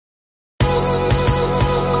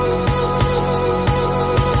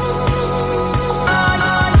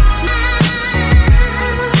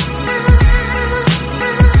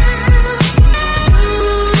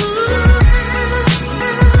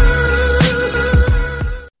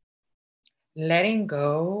Letting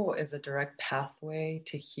go is a direct pathway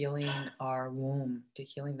to healing our womb, to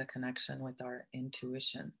healing the connection with our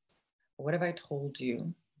intuition. What if I told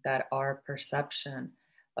you that our perception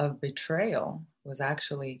of betrayal was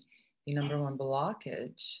actually the number one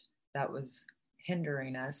blockage that was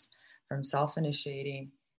hindering us from self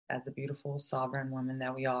initiating as the beautiful sovereign woman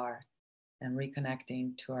that we are and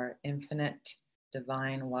reconnecting to our infinite,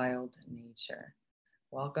 divine, wild nature?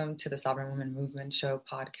 Welcome to the Sovereign Woman Movement Show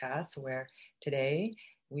podcast, where today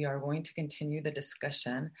we are going to continue the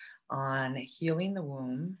discussion on healing the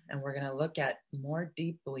womb, and we're going to look at more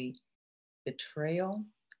deeply betrayal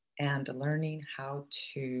and learning how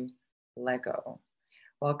to let go.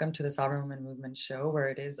 Welcome to the Sovereign Woman Movement Show, where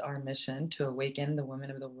it is our mission to awaken the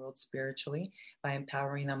women of the world spiritually by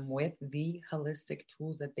empowering them with the holistic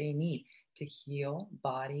tools that they need to heal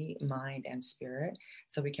body, mind, and spirit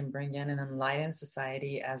so we can bring in an enlightened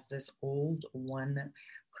society as this old one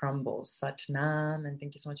crumbles. Satnam, and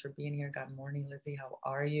thank you so much for being here. Good morning, Lizzie. How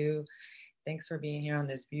are you? Thanks for being here on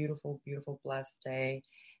this beautiful, beautiful, blessed day.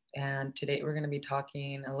 And today we're going to be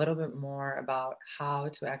talking a little bit more about how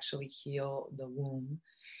to actually heal the womb.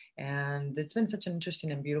 And it's been such an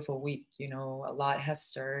interesting and beautiful week. You know, a lot has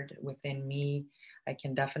stirred within me. I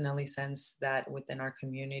can definitely sense that within our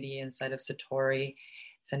community inside of Satori,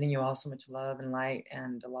 sending you all so much love and light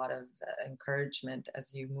and a lot of encouragement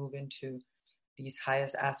as you move into these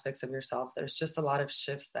highest aspects of yourself. There's just a lot of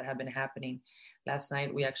shifts that have been happening. Last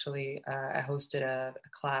night, we actually, I hosted a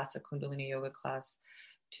class, a Kundalini yoga class,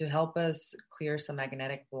 to help us clear some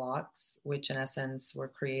magnetic blocks, which in essence were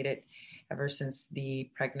created ever since the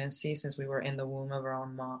pregnancy, since we were in the womb of our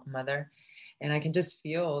own mother. And I can just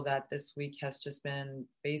feel that this week has just been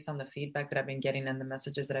based on the feedback that I've been getting and the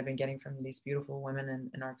messages that I've been getting from these beautiful women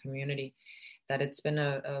in our community, that it's been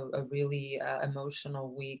a really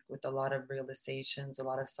emotional week with a lot of realizations, a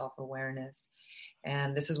lot of self-awareness.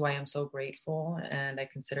 And this is why I'm so grateful. And I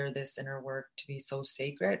consider this inner work to be so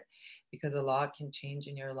sacred because a lot can change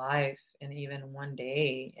in your life in even one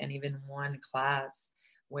day and even one class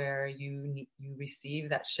where you receive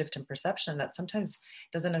that shift in perception that sometimes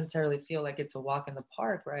doesn't necessarily feel like it's a walk in the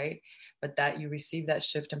park, right? But that you receive that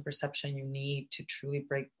shift in perception you need to truly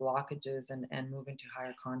break blockages and move into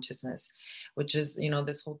higher consciousness, which is, you know,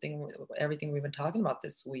 this whole thing, everything we've been talking about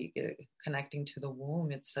this week, connecting to the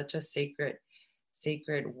womb. It's such a sacred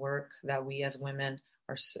work that we as women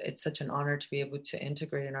are. It's such an honor to be able to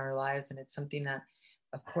integrate in our lives, and it's something that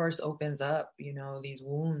of course opens up, you know, these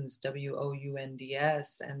wounds,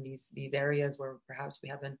 wounds, and these areas where perhaps we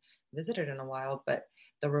haven't visited in a while, but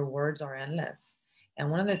the rewards are endless.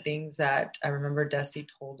 And one of the things that I remember Desi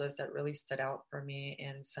told us that really stood out for me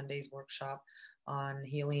in Sunday's workshop on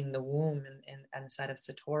healing the womb and inside of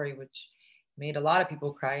Satori, which made a lot of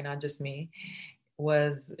people cry, not just me,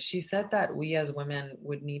 was she said that we as women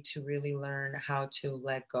would need to really learn how to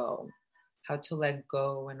let go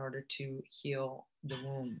in order to heal the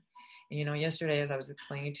womb. And, you know, yesterday, as I was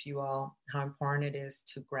explaining to you all how important it is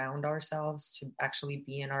to ground ourselves, to actually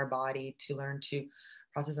be in our body, to learn to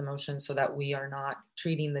process emotions so that we are not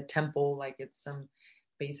treating the temple like it's some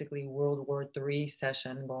basically World War III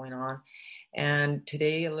session going on. And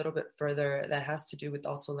today, a little bit further, that has to do with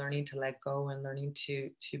also learning to let go and learning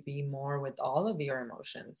to be more with all of your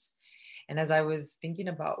emotions. And as I was thinking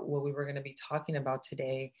about what we were going to be talking about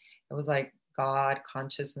today, it was like God,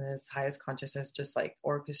 consciousness, highest consciousness, just like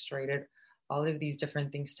orchestrated all of these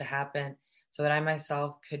different things to happen so that I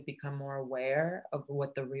myself could become more aware of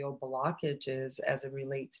what the real blockage is as it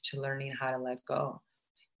relates to learning how to let go.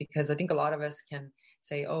 Because I think a lot of us can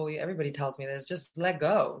say, oh, everybody tells me this, just let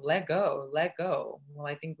go, let go, let go. Well,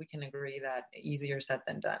 I think we can agree that easier said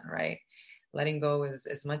than done, right? Letting go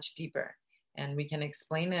is much deeper. And we can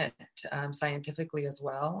explain it scientifically as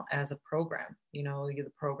well as a program. You know,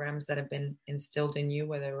 the programs that have been instilled in you,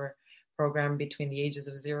 whether we're programmed between the ages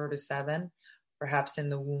of 0 to 7, perhaps in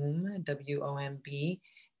the womb, WOMB,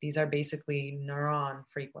 these are basically neuron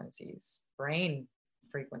frequencies, brain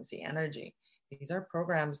frequency, energy. These are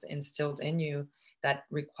programs instilled in you that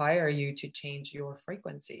require you to change your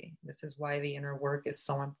frequency. This is why the inner work is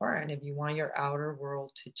so important. If you want your outer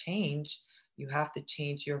world to change, you have to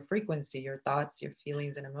change your frequency, your thoughts, your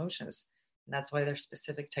feelings, and emotions. And that's why there's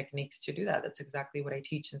specific techniques to do that. That's exactly what I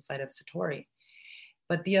teach inside of Satori.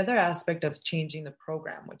 But the other aspect of changing the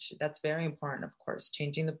program, which that's very important, of course,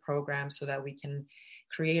 changing the program so that we can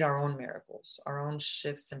create our own miracles, our own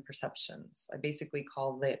shifts and perceptions. I basically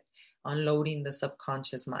call it unloading the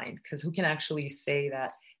subconscious mind, because who can actually say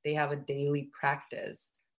that they have a daily practice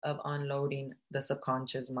of unloading the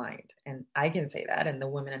subconscious mind. And I can say that, and the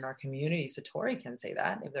women in our community, Satori, can say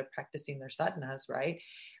that if they're practicing their sadhanas, right?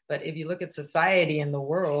 But if you look at society and the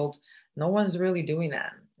world, no one's really doing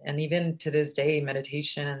that. And even to this day,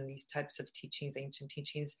 meditation and these types of teachings, ancient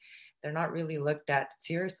teachings, they're not really looked at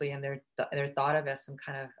seriously, and they're thought of as some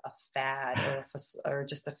kind of a fad or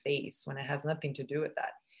just a phase, when it has nothing to do with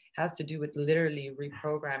that. It has to do with literally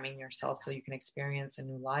reprogramming yourself so you can experience a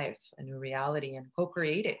new life, a new reality, and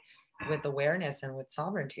co-create it with awareness and with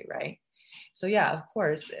sovereignty, right? So yeah, of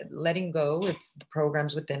course, letting go, it's the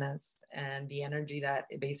programs within us and the energy that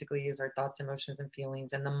it basically is our thoughts, emotions, and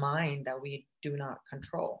feelings, and the mind that we do not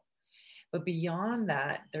control. But beyond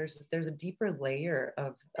that, there's a deeper layer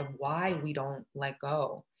of why we don't let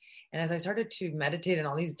go. And as I started to meditate and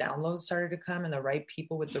all these downloads started to come and the right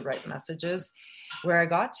people with the right messages, where I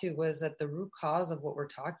got to was that the root cause of what we're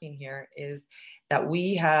talking here is that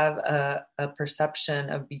we have a perception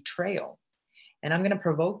of betrayal. And I'm going to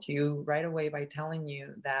provoke you right away by telling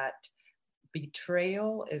you that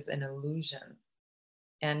betrayal is an illusion.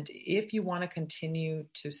 And if you want to continue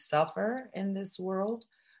to suffer in this world,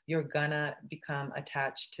 you're gonna become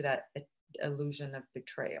attached to that illusion of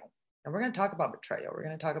betrayal. And we're going to talk about betrayal. We're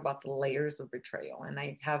going to talk about the layers of betrayal. And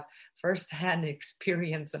I have firsthand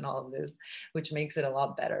experience in all of this, which makes it a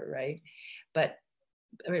lot better, right? But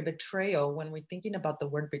betrayal, when we're thinking about the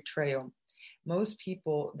word betrayal, most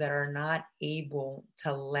people that are not able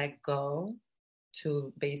to let go,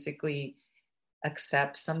 to basically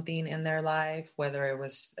accept something in their life, whether it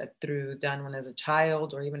was done when as a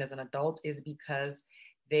child or even as an adult, is because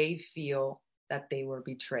they feel that they were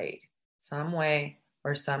betrayed. Some way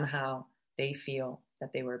or somehow they feel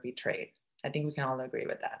that they were betrayed. I think we can all agree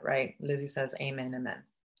with that, right? Lizzie says, amen, amen.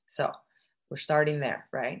 So we're starting there,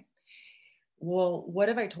 right? Well, what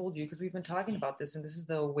have I told you? Because we've been talking about this, and this is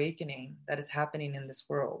the awakening that is happening in this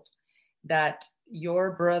world, that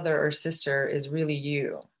your brother or sister is really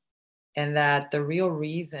you. And that the real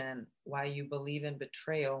reason why you believe in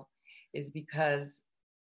betrayal is because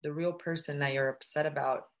the real person that you're upset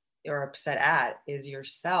about or upset at is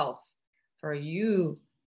yourself, for you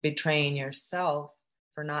betraying yourself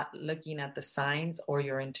for not looking at the signs or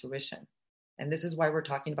your intuition. And this is why we're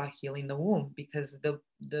talking about healing the womb, because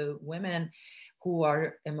the women who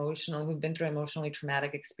are emotional, who've been through emotionally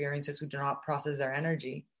traumatic experiences, who do not process their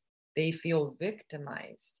energy, they feel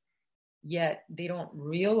victimized. Yet they don't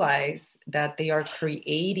realize that they are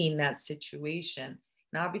creating that situation,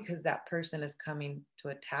 not because that person is coming to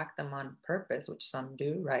attack them on purpose, which some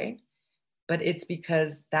do, right? But it's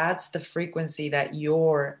because that's the frequency that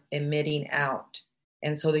you're emitting out.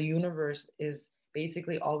 And so the universe is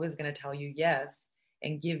basically always going to tell you yes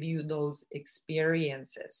and give you those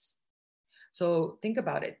experiences. So think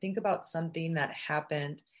about it. Think about something that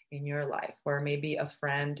happened in your life where maybe a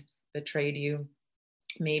friend betrayed you.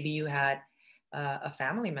 Maybe you had a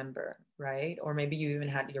family member, right? Or maybe you even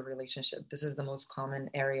had your relationship. This is the most common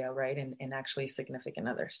area, right? In actually significant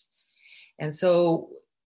others. And so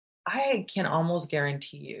I can almost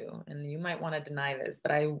guarantee you, and you might want to deny this,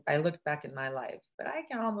 but I looked back at my life, but I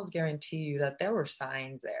can almost guarantee you that there were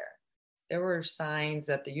signs there. There were signs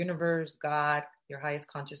that the universe, God, your highest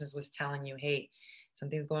consciousness was telling you, hey,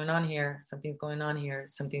 something's going on here, something's going on here,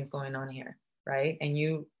 something's going on here, right? And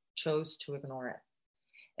you chose to ignore it.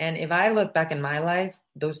 And if I look back in my life,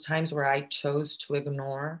 those times where I chose to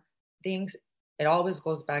ignore things, it always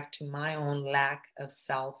goes back to my own lack of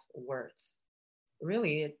self-worth.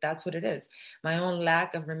 Really, that's what it is. My own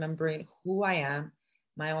lack of remembering who I am,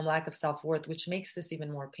 my own lack of self-worth, which makes this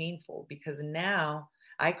even more painful because now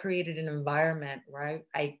I created an environment where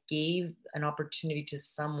I gave an opportunity to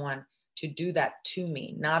someone to do that to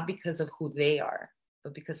me, not because of who they are,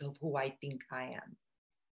 but because of who I think I am.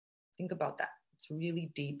 Think about that. It's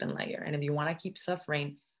really deep in layer. And if you want to keep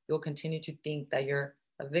suffering, you'll continue to think that you're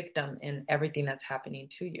a victim in everything that's happening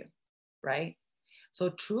to you, right? So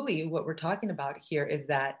truly what we're talking about here is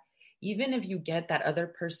that even if you get that other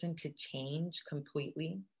person to change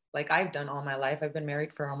completely, like I've done all my life, I've been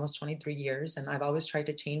married for almost 23 years and I've always tried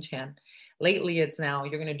to change him. Lately, it's now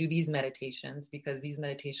you're going to do these meditations because these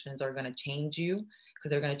meditations are going to change you because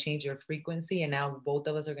they're going to change your frequency. And now both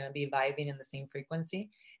of us are going to be vibing in the same frequency.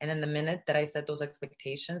 And then the minute that I set those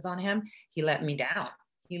expectations on him, he let me down.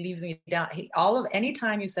 He leaves me down.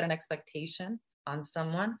 Anytime you set an expectation on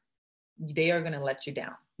someone, they are going to let you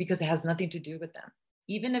down because it has nothing to do with them.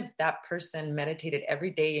 Even if that person meditated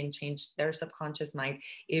every day and changed their subconscious mind,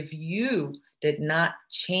 if you did not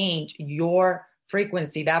change your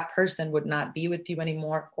frequency, that person would not be with you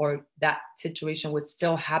anymore, or that situation would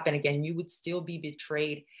still happen again. You would still be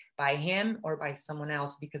betrayed by him or by someone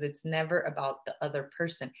else, because it's never about the other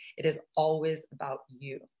person. It is always about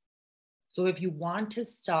you. So if you want to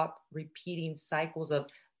stop repeating cycles of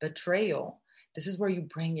betrayal, this is where you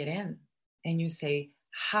bring it in and you say,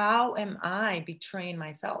 how am I betraying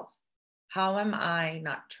myself? How am I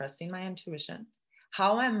not trusting my intuition?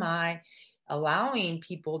 How am I allowing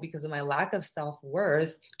people, because of my lack of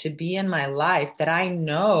self-worth, to be in my life that I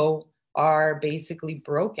know are basically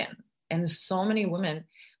broken? And so many women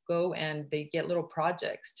go and they get little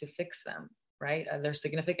projects to fix them, right? Their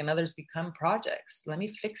significant others become projects. Let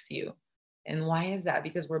me fix you. And why is that?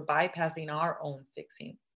 Because we're bypassing our own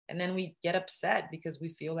fixing. And then we get upset because we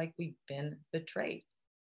feel like we've been betrayed.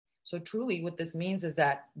 So truly what this means is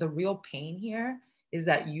that the real pain here is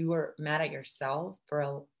that you are mad at yourself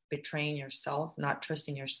for betraying yourself, not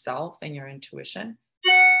trusting yourself and your intuition,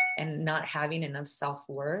 and not having enough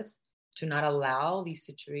self-worth to not allow these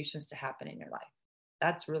situations to happen in your life.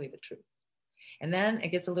 That's really the truth. And then it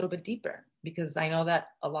gets a little bit deeper, because I know that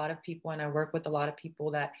a lot of people, and I work with a lot of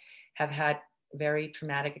people that have had very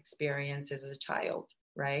traumatic experiences as a child,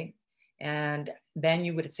 right? And then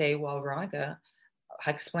you would say, well, Veronica,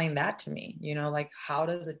 explain that to me. Like, how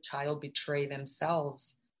does a child betray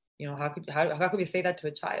themselves? How could we say that to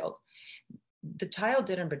a child? The child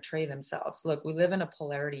didn't betray themselves. Look, we live in a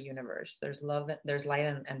polarity universe. There's love, there's light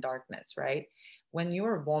and darkness, right? When you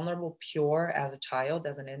are vulnerable, pure as a child,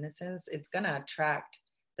 as an innocence, it's going to attract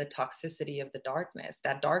the toxicity of the darkness.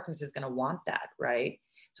 That darkness is going to want that, right?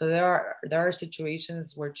 So there are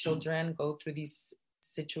situations where children go through these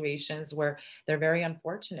situations where they're very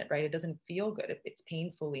unfortunate, right? It doesn't feel good. It's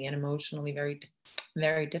painfully and emotionally very,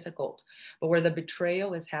 very difficult. But where the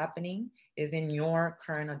betrayal is happening is in your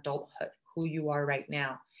current adulthood, who you are right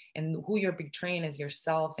now. And who you're betraying is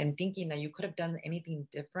yourself, and thinking that you could have done anything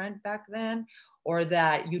different back then, or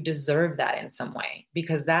that you deserve that in some way,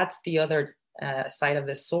 because that's the other side of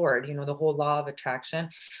this sword, the whole law of attraction.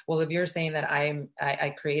 Well, if you're saying that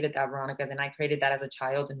I created that, Veronica, then I created that as a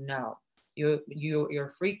child. No,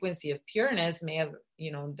 your frequency of pureness may have,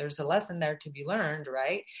 there's a lesson there to be learned,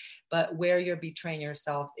 right? But where you're betraying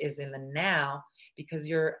yourself is in the now, because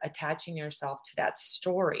you're attaching yourself to that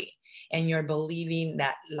story, and you're believing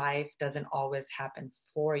that life doesn't always happen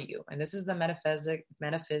for you. And this is the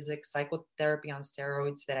metaphysics psychotherapy on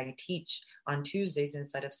steroids that I teach on Tuesdays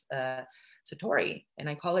inside of Satori. And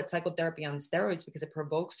I call it psychotherapy on steroids because it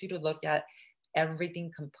provokes you to look at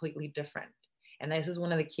everything completely different. And this is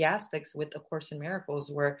one of the key aspects with A Course in Miracles,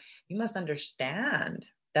 where you must understand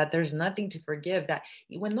that there's nothing to forgive. That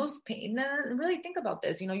when those pain, really think about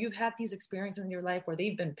this, you've had these experiences in your life where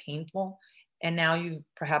they've been painful, and now you've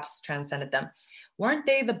perhaps transcended them. Weren't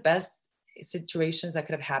they the best situations that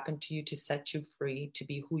could have happened to you to set you free to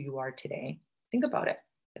be who you are today? Think about it.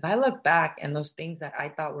 If I look back and those things that I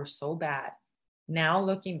thought were so bad, now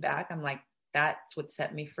looking back, I'm like, that's what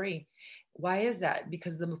set me free. Why is that?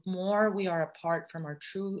 Because the more we are apart from our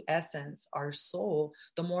true essence, our soul,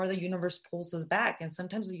 the more the universe pulls us back. And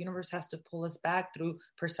sometimes the universe has to pull us back through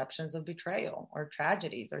perceptions of betrayal or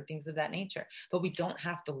tragedies or things of that nature. But we don't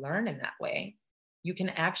have to learn in that way. You can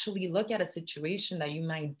actually look at a situation that you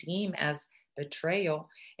might deem as betrayal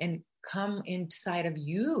and come inside of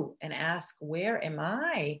you and ask, where am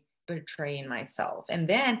I betraying myself? And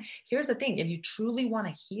then here's the thing, if you truly want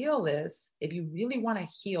to heal this, if you really want to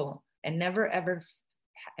heal and never ever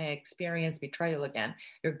experience betrayal again,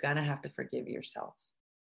 you're gonna have to forgive yourself.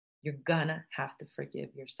 You're gonna have to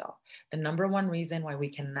forgive yourself. The number one reason why we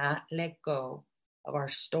cannot let go of our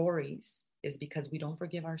stories is because we don't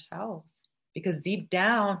forgive ourselves. Because deep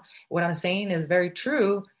down, what I'm saying is very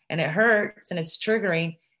true, and it hurts and it's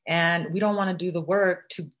triggering, and we don't want to do the work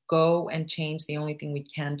to go and change the only thing we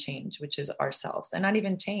can change, which is ourselves. And not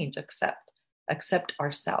even change, accept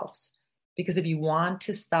ourselves. Because if you want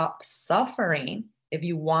to stop suffering, if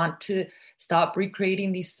you want to stop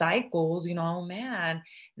recreating these cycles, oh man,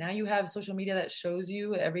 now you have social media that shows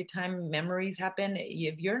you every time memories happen.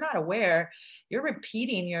 If you're not aware, you're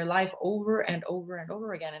repeating your life over and over and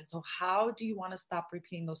over again. And so how do you want to stop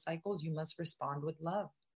repeating those cycles? You must respond with love,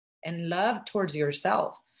 and love towards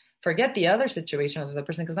yourself. Forget the other situation of the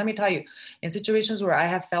person. Because let me tell you, in situations where I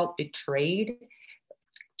have felt betrayed,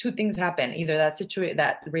 two things happen. Either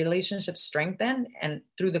that relationship strengthened, and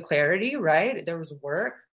through the clarity, right? There was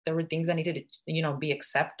work. There were things that needed to, be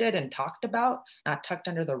accepted and talked about, not tucked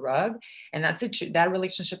under the rug. And that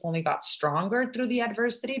relationship only got stronger through the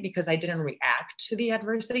adversity because I didn't react to the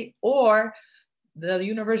adversity, or the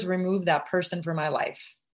universe removed that person from my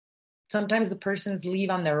life Sometimes the persons leave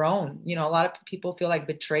on their own. You know, a lot of people feel like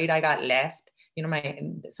betrayed. I got left. You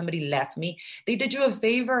know, somebody left me. They did you a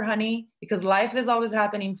favor, honey, because life is always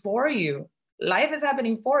happening for you. Life is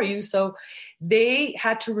happening for you. So they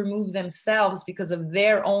had to remove themselves because of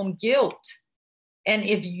their own guilt. And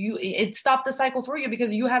if it stopped the cycle for you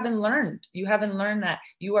because you haven't learned that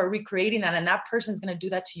you are recreating that, and that person's going to do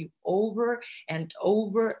that to you over and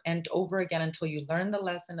over and over again until you learn the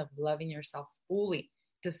lesson of loving yourself fully,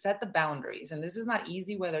 to set the boundaries. And this is not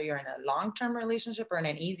easy, whether you're in a long-term relationship or in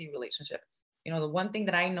an easy relationship. You know, the one thing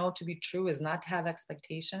that I know to be true is not to have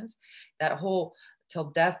expectations. That whole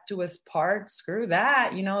till death do us part, screw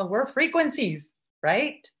that. You know, we're frequencies,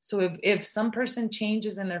 right? So if some person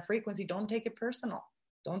changes in their frequency, don't take it personal.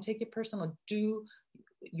 Don't take it personal. Do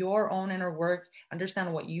your own inner work,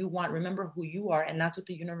 understand what you want, remember who you are, and that's what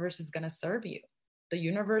the universe is going to serve you. The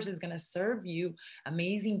universe is going to serve you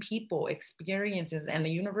amazing people, experiences, and the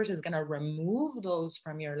universe is going to remove those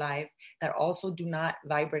from your life that also do not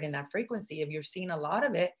vibrate in that frequency. If you're seeing a lot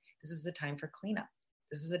of it, this is a time for cleanup.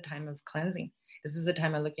 This is a time of cleansing. This is a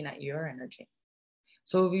time of looking at your energy.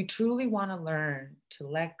 So if you truly want to learn to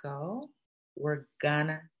let go, we're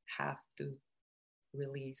gonna have to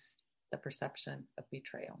release the perception of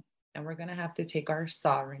betrayal. And we're gonna have to take our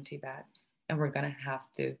sovereignty back. And we're gonna have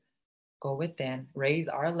to go within, raise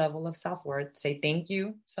our level of self-worth, say thank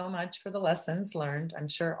you so much for the lessons learned. I'm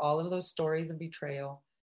sure all of those stories of betrayal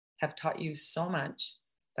have taught you so much,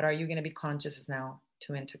 but are you going to be conscious now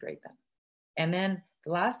to integrate them? And then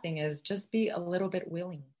the last thing is just be a little bit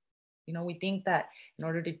willing. You know, we think that in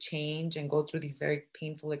order to change and go through these very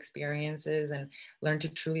painful experiences and learn to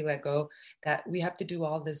truly let go, that we have to do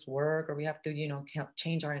all this work, or we have to, you know,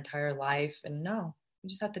 change our entire life. And no, you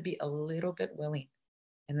just have to be a little bit willing,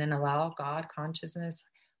 and then allow God, consciousness,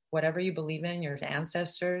 whatever you believe in, your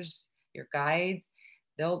ancestors, your guides,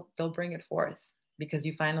 they'll bring it forth, because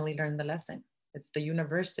you finally learned the lesson. It's the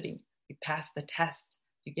university. You pass the test.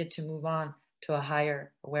 You get to move on to a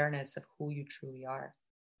higher awareness of who you truly are.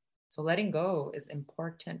 So letting go is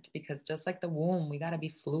important, because just like the womb, we got to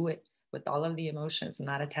be fluid with all of the emotions,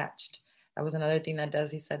 not attached. That was another thing that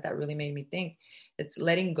Desi said that really made me think. It's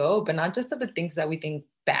letting go, but not just of the things that we think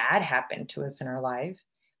bad happened to us in our life,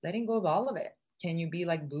 letting go of all of it. Can you be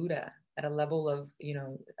like Buddha at a level of, you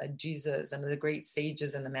know, Jesus and the great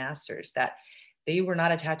sages and the masters, that they were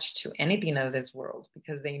not attached to anything of this world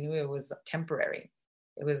because they knew it was temporary.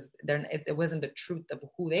 It wasn't the truth of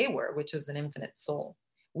who they were, which was an infinite soul.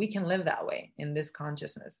 We can live that way in this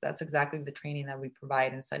consciousness. That's exactly the training that we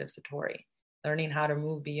provide inside of Satori. Learning how to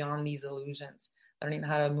move beyond these illusions, learning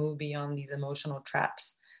how to move beyond these emotional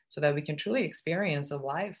traps, so that we can truly experience a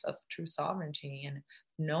life of true sovereignty, and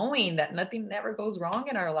knowing that nothing never goes wrong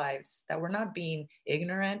in our lives, that we're not being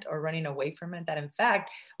ignorant or running away from it, that in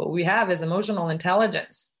fact, what we have is emotional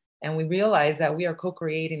intelligence, and we realize that we are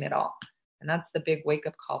co-creating it all. And that's the big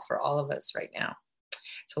wake-up call for all of us right now.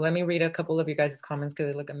 So let me read a couple of you guys' comments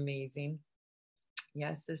because they look amazing.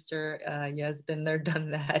 Yes, sister. Yes, been there,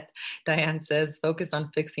 done that. Diane says, focus on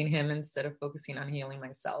fixing him instead of focusing on healing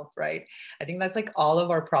myself, right? I think that's like all of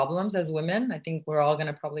our problems as women. I think we're all going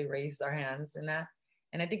to probably raise our hands in that.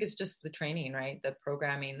 And I think it's just the training, right? The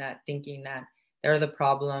programming, that thinking that they're the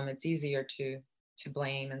problem. It's easier to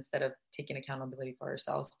blame instead of taking accountability for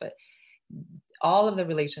ourselves. But all of the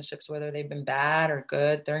relationships, whether they've been bad or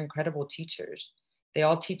good, they're incredible teachers. They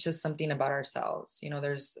all teach us something about ourselves. You know,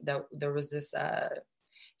 there was this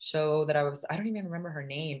show that I don't even remember her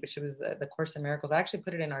name, but she was the Course in Miracles. I actually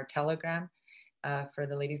put it in our Telegram for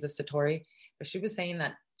the ladies of Satori. But she was saying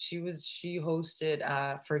that she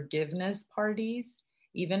hosted forgiveness parties,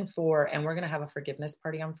 even for, and we're going to have a forgiveness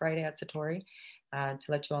party on Friday at Satori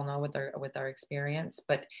to let you all know with our experience.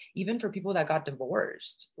 But even for people that got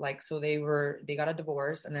divorced, like, so they got a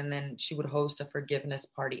divorce, and then she would host a forgiveness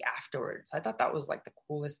party afterwards. I thought that was like the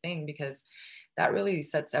coolest thing, because that really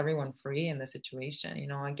sets everyone free in the situation. You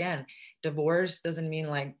know, again, divorce doesn't mean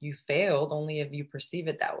like you failed, only if you perceive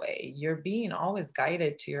it that way. You're being always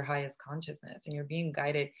guided to your highest consciousness, and you're being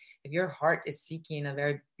guided. If your heart is seeking a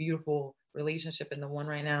very beautiful relationship and the one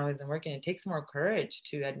right now isn't working, it takes more courage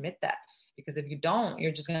to admit that, because if you don't,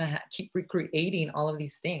 you're just going to keep recreating all of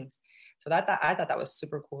these things. So I thought that was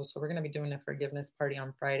super cool. So we're going to be doing a forgiveness party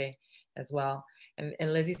on Friday as well.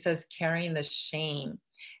 And Lizzie says, carrying the shame.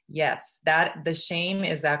 Yes, that the shame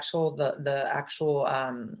is the actual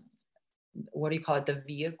what do you call it? The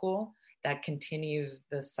vehicle that continues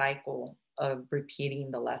the cycle of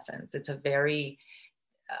repeating the lessons. It's a very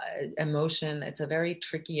emotion. It's a very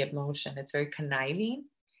tricky emotion. It's very conniving.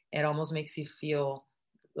 It almost makes you feel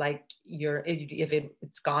like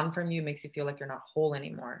it's gone from you, it makes you feel like you're not whole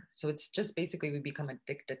anymore. So it's just basically we become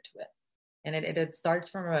addicted to it. And it starts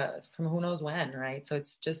from who knows when, right? So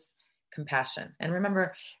it's just compassion. And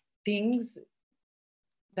remember, things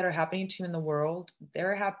that are happening to you in the world,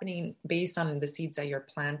 they're happening based on the seeds that you're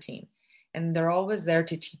planting. And they're always there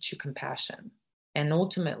to teach you compassion and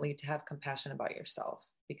ultimately to have compassion about yourself.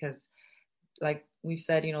 Because like we've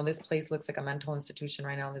said, this place looks like a mental institution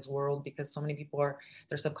right now in this world, because so many people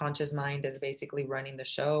their subconscious mind is basically running the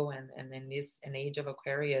show. And in an age of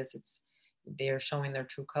Aquarius, they're showing their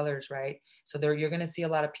true colors, right? So you're going to see a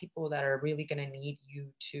lot of people that are really going to need you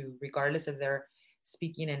to, regardless if they're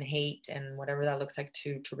speaking in hate and whatever that looks like,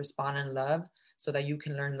 to respond in love, so that you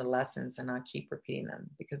can learn the lessons and not keep repeating them.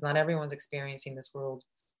 Because not everyone's experiencing this world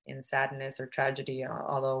in sadness or tragedy,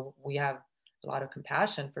 although we have a lot of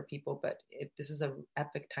compassion for people, but this is an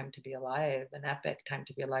epic time to be alive, an epic time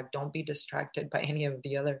to be alive. Don't be distracted by any of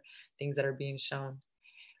the other things that are being shown.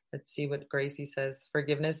 Let's see what Gracie says.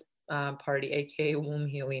 Forgiveness party, aka womb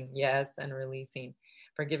healing. Yes, and releasing.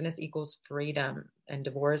 Forgiveness equals freedom, and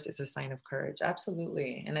divorce is a sign of courage.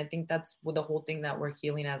 Absolutely. And I think that's the whole thing that we're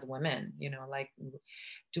healing as women, like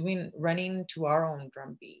running to our own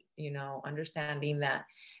drumbeat, understanding that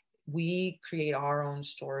we create our own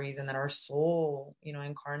stories, and that our soul,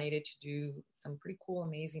 incarnated to do some pretty cool,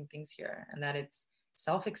 amazing things here. And that it's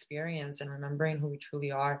self-experience and remembering who we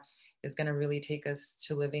truly are is going to really take us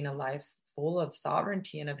to living a life full of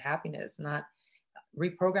sovereignty and of happiness, not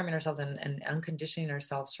reprogramming ourselves and unconditioning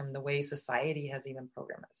ourselves from the way society has even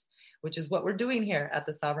programmed us, which is what we're doing here at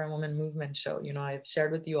the Sovereign Woman Movement Show. I've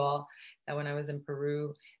shared with you all that when I was in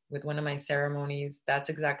Peru with one of my ceremonies, that's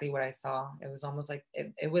exactly what I saw. It was almost like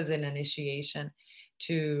it was an initiation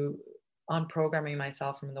to unprogramming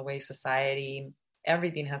myself from the way society,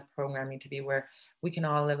 everything has programmed me to be, where we can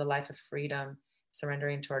all live a life of freedom,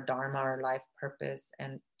 surrendering to our dharma, our life purpose,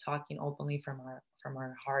 and talking openly from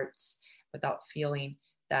our hearts without feeling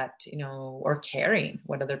that, or caring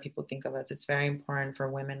what other people think of us. It's very important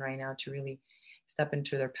for women right now to really step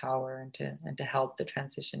into their power and to help the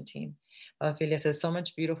transition team. Baphilia says, so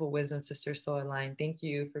much beautiful wisdom, Sister Soul Line. Thank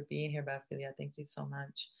you for being here, Baphilia. Thank you so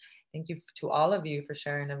much. Thank you to all of you for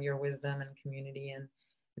sharing of your wisdom and community. And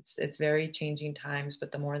it's very changing times,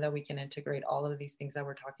 but the more that we can integrate all of these things that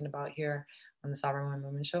we're talking about here on the Sovereign Woman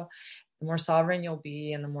Movement Show, the more sovereign you'll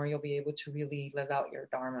be, and the more you'll be able to really live out your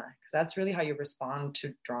dharma. Because that's really how you respond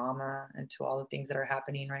to drama and to all the things that are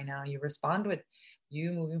happening right now. You respond with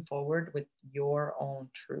you moving forward with your own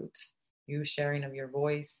truth, you sharing of your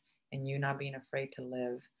voice, and you not being afraid to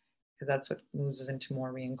live, because that's what moves us into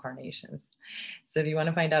more reincarnations. So if you want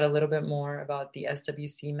to find out a little bit more about the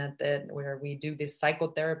SWC method, where we do this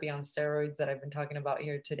psychotherapy on steroids that I've been talking about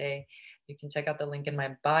here today, you can check out the link in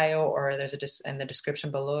my bio, or there's in the description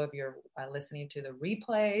below if you're listening to the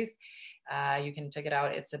replays. You can check it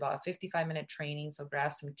out. It's about a 55-minute training. So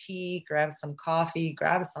grab some tea, grab some coffee,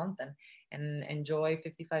 grab something, and enjoy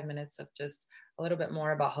 55 minutes of just a little bit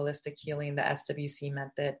more about holistic healing, the SWC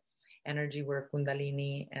method, energy work,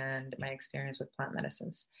 Kundalini, and my experience with plant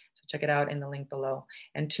medicines. So check it out in the link below.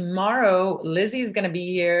 And tomorrow, Lizzie's going to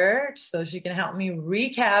be here so she can help me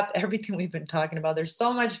recap everything we've been talking about. There's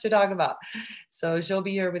so much to talk about. So she'll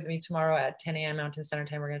be here with me tomorrow at 10 a.m. Mountain Standard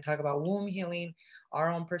Time. We're going to talk about womb healing, our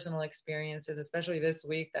own personal experiences, especially this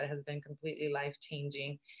week that has been completely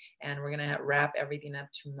life-changing. And we're going to wrap everything up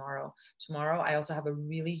tomorrow. Tomorrow, I also have a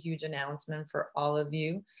really huge announcement for all of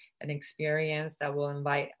you, an experience that will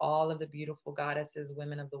invite all of the beautiful goddesses,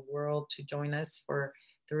 women of the world, to join us for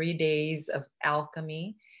 3 days of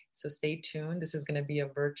alchemy. So stay tuned. This is going to be a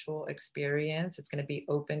virtual experience. It's going to be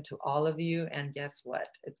open to all of you. And guess what?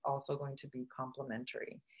 It's also going to be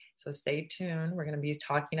complimentary. So stay tuned. We're going to be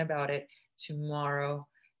talking about it tomorrow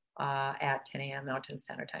at 10 a.m. Mountain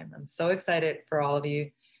Standard Time. I'm so excited for all of you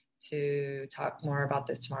to talk more about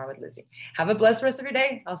this tomorrow with Lizzie. Have a blessed rest of your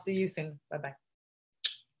day. I'll see you soon. Bye-bye.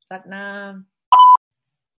 Satnam.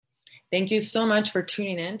 Thank you so much for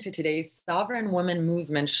tuning in to today's Sovereign Woman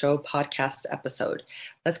Movement Show podcast episode.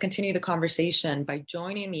 Let's continue the conversation by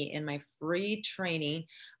joining me in my free training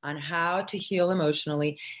on how to heal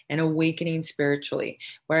emotionally and awakening spiritually,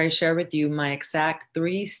 where I share with you my exact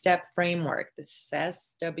 3-step framework, the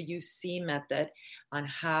SWC method, on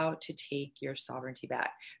how to take your sovereignty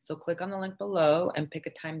back. So click on the link below and pick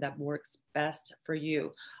a time that works best for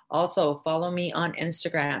you. Also, follow me on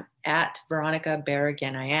Instagram at Veronica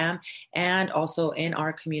Barragan, I am, and also in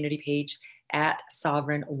our community page at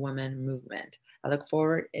Sovereign Woman Movement. I look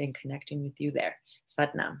forward in connecting with you there.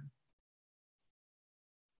 Satnam.